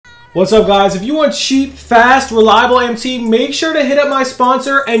What's up, guys? If you want cheap, fast, reliable MT, make sure to hit up my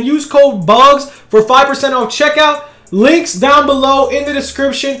sponsor and use code BUGS for 5% off checkout. Links down below in the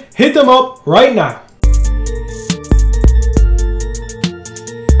description. Hit them up right now.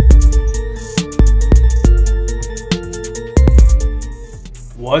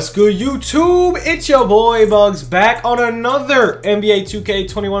 What's good, YouTube? It's your boy Bugs back on another NBA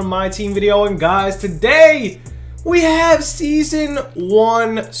 2K21 My Team video. And guys, today we have Season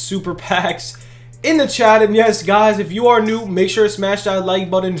 1 Super Packs in the chat. And yes, guys, if you are new, make sure to smash that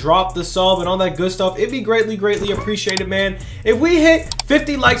like button, drop the sub, and all that good stuff. It'd be greatly appreciated, man. If we hit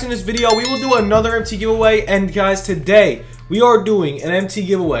 50 likes in this video, we will do another MT giveaway. And guys, today we are doing an MT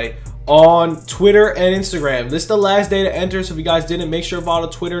giveaway on Twitter and Instagram. This is the last day to enter, so if you guys didn't, make sure to follow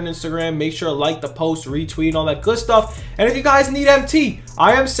Twitter and Instagram. Make sure to like the post, retweet, and all that good stuff. And if you guys need MT,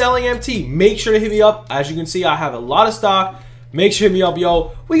 I am selling MT. Make sure to hit me up. As you can see, I have a lot of stock. Make sure to hit me up,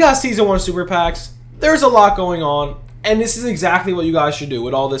 yo. We got Season 1 Super Packs. There's a lot going on, and this is exactly what you guys should do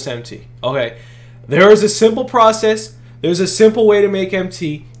with all this MT. Okay, there is a simple process. There's a simple way to make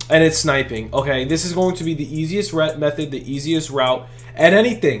MT, and it's sniping. Okay, this is going to be the easiest method, the easiest route. And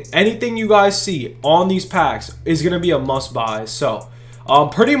anything you guys see on these packs is going to be a must buy. So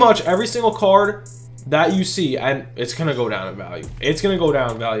pretty much every single card that you see, and it's going to go down in value. It's going to go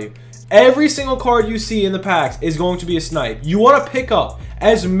down in value. Every single card you see in the packs is going to be a snipe. You want to pick up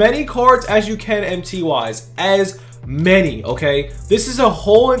as many cards as you can MT wise. As many, okay? This is a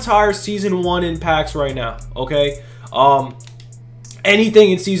whole entire Season 1 in packs right now, okay?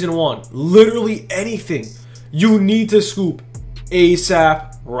 Anything in Season 1, literally anything, you need to scoop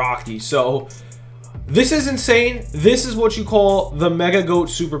ASAP Rocky. So this is insane. This is what you call the Mega Goat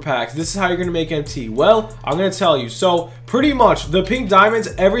Super Packs. This is how you're gonna make MT. Well, I'm gonna tell you. So pretty much the pink diamonds,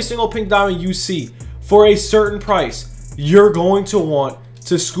 every single pink diamond you see for a certain price, you're going to want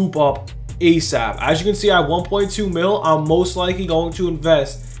to scoop up ASAP. As you can see, I have 1.2 mil. I'm most likely going to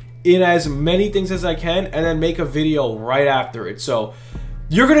invest in as many things as I can and then make a video right after it. So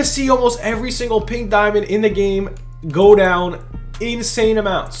you're gonna see almost every single pink diamond in the game go down insane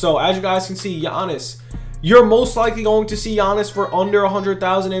amounts. So as you guys can see, Giannis, you're most likely going to see Giannis for under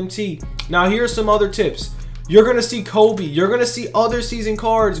 100,000 MT. Now here's some other tips. You're gonna see Kobe. You're gonna see other season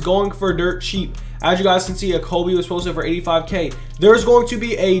cards going for dirt cheap. As you guys can see, a Kobe was posted for 85K. There's going to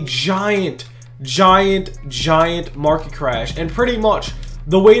be a giant market crash, and pretty much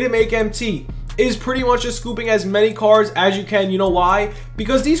the way to make MT is pretty much just scooping as many cards as you can. You know why?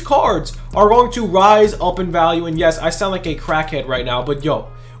 Because these cards are going to rise up in value. And yes, I sound like a crackhead right now, but yo,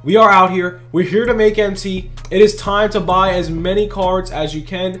 we are out here. We're here to make MT. It is time to buy as many cards as you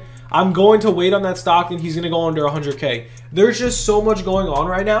can. I'm going to wait on that Stockton. He's going to go under 100K. There's just so much going on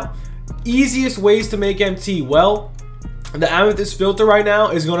right now. Easiest ways to make MT. Well, the Amethyst filter right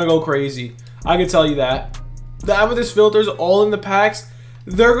now is going to go crazy. I can tell you that. The Amethyst filters all in the packs.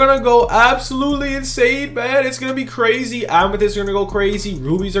 They're gonna go absolutely insane, man. It's gonna be crazy. Amethysts are gonna go crazy.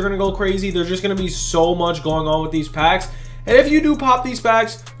 Rubies are gonna go crazy. There's just gonna be so much going on with these packs. And if you do pop these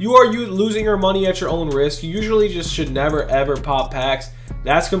packs, you are losing your money at your own risk. You usually just should never ever pop packs.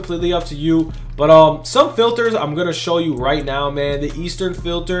 That's completely up to you. But some filters I'm gonna show you right now, man. The Eastern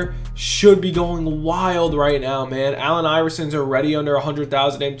filter should be going wild right now, man. Allen Iverson's already under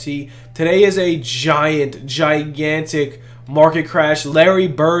 100,000 MT. Today is a gigantic market crash. Larry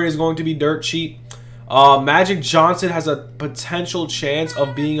Bird is going to be dirt cheap. Magic Johnson has a potential chance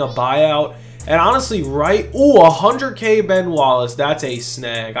of being a buyout. And honestly, right? Ooh, 100K Ben Wallace. That's a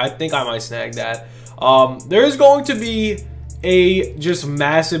snag. I think I might snag that. There's going to be a just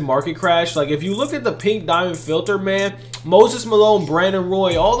massive market crash. Like if you look at the pink diamond filter, man, Moses Malone, Brandon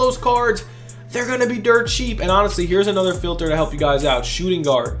Roy, all those cards, they're going to be dirt cheap. And honestly, here's another filter to help you guys out. Shooting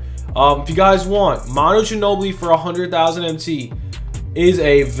guard. If you guys want, Manu Ginobili for 100,000 MT is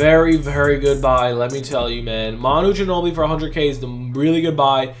a very good buy. Let me tell you, man. Manu Ginobili for 100K is the really good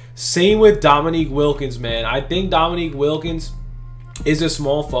buy. Same with Dominique Wilkins, man. I think Dominique Wilkins is a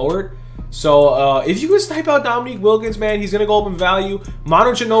small forward. So if you can snipe out Dominique Wilkins, man, he's going to go up in value.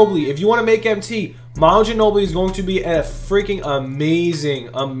 Manu Ginobili, if you want to make MT, Manu Ginobili is going to be a freaking amazing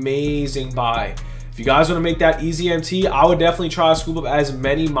buy. If you guys want to make that easy MT, I would definitely try to scoop up as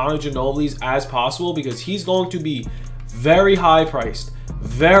many Manu Ginobilis as possible because he's going to be very high priced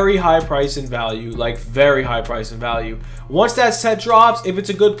in value, like very high price in value. Once that set drops, if it's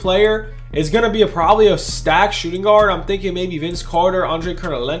a good player, it's going to be probably a stacked shooting guard. I'm thinking maybe Vince Carter, Andre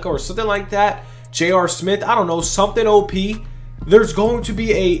Kirilenko, or something like that. J.R. Smith, I don't know, something OP there's going to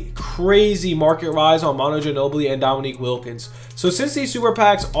be a crazy market rise on Manu Ginobili and Dominique Wilkins. So since these super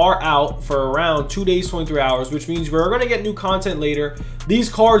packs are out for around 2 days, 23 hours, which means we're going to get new content later, these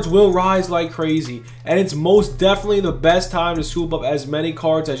cards will rise like crazy. And it's most definitely the best time to scoop up as many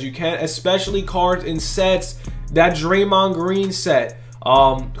cards as you can, especially cards in sets. That Draymond Green set,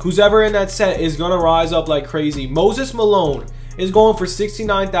 who's ever in that set is going to rise up like crazy. Moses Malone is going for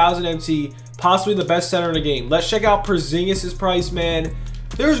 69,000 MT, possibly the best center in the game. Let's check out Porzingis' price, man.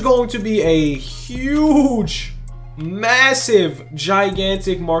 There's going to be a huge, massive,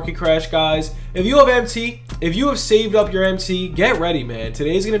 gigantic market crash, guys. If you have MT, if you have saved up your MT, get ready, man.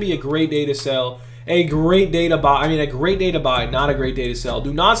 Today's going to be a great day to sell. A great day to buy. I mean, a great day to buy, not a great day to sell.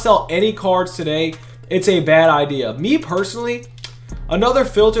 Do not sell any cards today. It's a bad idea. Me personally, another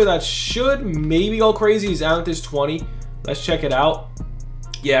filter that should maybe go crazy is Amethyst 20. Let's check it out.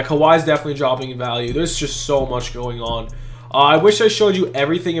 Yeah, Kawhi's definitely dropping in value. There's just so much going on. I wish I showed you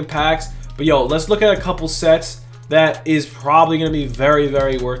everything in packs, but yo, let's look at a couple sets that is probably going to be very,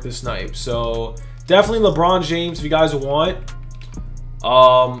 very worth the snipe. So definitely LeBron James if you guys want.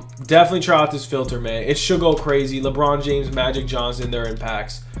 Definitely try out this filter, man. It should go crazy. LeBron James, Magic Johnson, they're in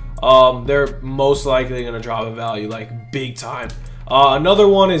packs. They're most likely going to drop in value like big time. Another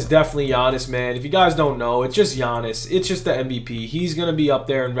one is definitely Giannis, man. If you guys don't know, it's just Giannis. It's just the MVP. He's going to be up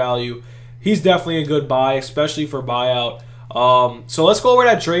there in value. He's definitely a good buy, especially for buyout. So let's go over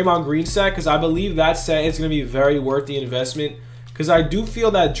that Draymond Green set because I believe that set is going to be very worth the investment because I do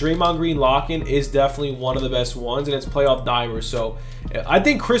feel that Draymond Green lock-in is definitely one of the best ones and it's playoff dimer. So I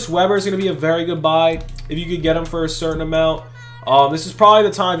think Chris Webber is going to be a very good buy if you could get him for a certain amount. This is probably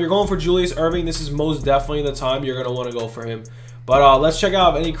the time. If you're going for Julius Erving, this is most definitely the time you're going to want to go for him. But let's check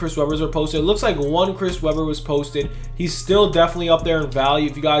out if any Chris Webbers were posted. It looks like one Chris Webber was posted. He's still definitely up there in value.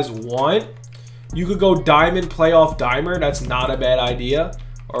 If you guys want, you could go Diamond Playoff Dimer. That's not a bad idea.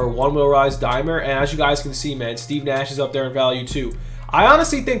 Or One Will Rise Dimer. And as you guys can see, man, Steve Nash is up there in value too. I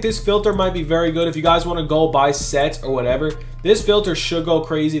honestly think this filter might be very good if you guys want to go buy sets or whatever. This filter should go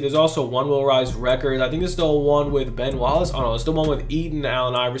crazy. There's also One Will Rise Records. I think this is the one with Ben Wallace. Oh no, it's the one with Eaton and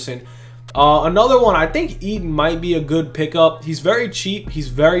Allen Iverson. Another one, I think Eaton might be a good pickup. He's very cheap. He's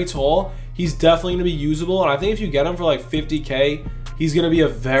very tall. He's definitely going to be usable. And I think if you get him for like 50K, he's going to be a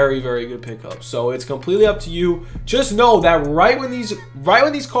very, very good pickup. So it's completely up to you. Just know that right when these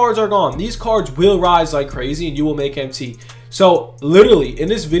cards are gone, these cards will rise like crazy and you will make MT. So literally in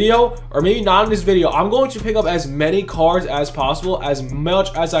this video, or maybe not in this video, I'm going to pick up as many cards as possible, as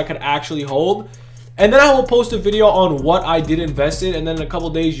much as I could actually hold. And then I will post a video on what I did invest in, and then in a couple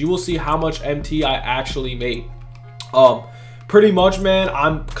days you will see how much MT I actually made. Pretty much, man,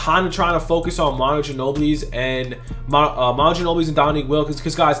 I'm kind of trying to focus on Manu Ginobili's and Dominique Wilkins.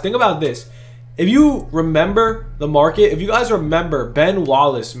 Because guys, think about this. If you remember the market, if you guys remember Ben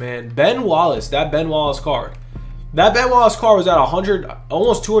Wallace, man, Ben Wallace, that Ben Wallace card. That Ben Wallace card was at 100,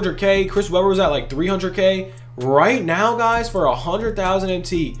 almost 200K. Chris Webber was at like 300K. Right now, guys, for 100,000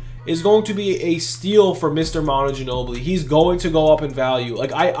 MT, is going to be a steal for Mr. Manu Ginobili. He's going to go up in value.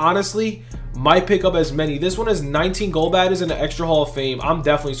 Like, I honestly might pick up as many. This one has 19 gold badges and an extra Hall of Fame. I'm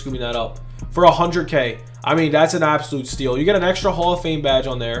definitely scooping that up for 100K. I mean, that's an absolute steal. You get an extra Hall of Fame badge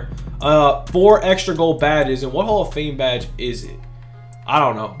on there, 4 extra gold badges, and what Hall of Fame badge is it? I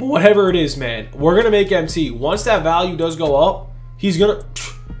don't know, but whatever it is, man, we're gonna make MT. Once that value does go up, he's gonna,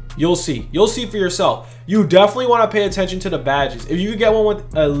 you'll see for yourself. You definitely want to pay attention to the badges. If you could get one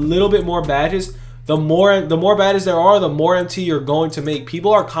with a little bit more badges, the more badges there are, the more MT you're going to make.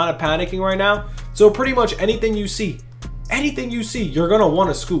 People are kind of panicking right now, so pretty much anything you see, you're gonna want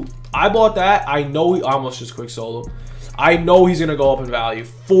to scoop. I bought that. I know I almost just quick solo. I know he's gonna go up in value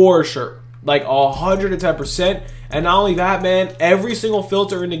for sure, like 110%. And not only that, man, every single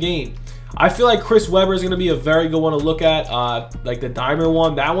filter in the game. I feel like Chris Webber is going to be a very good one to look at. Like the Dimer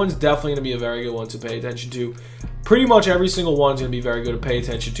one, that one's definitely going to be a very good one to pay attention to. Pretty much every single one's going to be very good to pay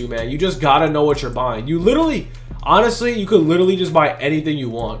attention to, man. You just got to know what you're buying. You literally, honestly, you could literally just buy anything you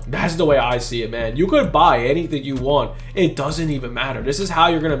want. That's the way I see it, man. You could buy anything you want. It doesn't even matter. This is how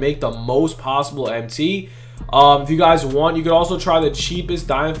you're going to make the most possible MT. If you guys want, you could also try the cheapest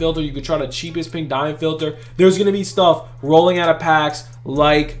diamond filter. You could try the cheapest pink diamond filter. There's going to be stuff rolling out of packs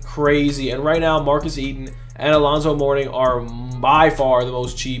like crazy. And right now, Marcus Eaton and Alonzo Mourning are by far the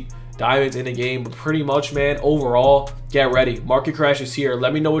most cheap diamonds in the game. But pretty much, man, overall, get ready. Market crash is here.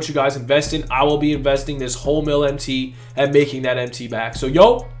 Let me know what you guys invest in. I will be investing this whole mil MT and making that MT back. So,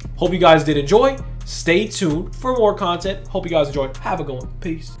 yo, hope you guys did enjoy. Stay tuned for more content. Hope you guys enjoy. Have a good one.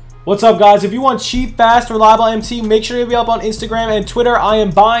 Peace. What's up, guys? If you want cheap, fast, reliable MT, make sure you be up on Instagram and Twitter. I am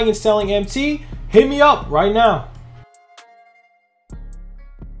buying and selling MT. Hit me up right now.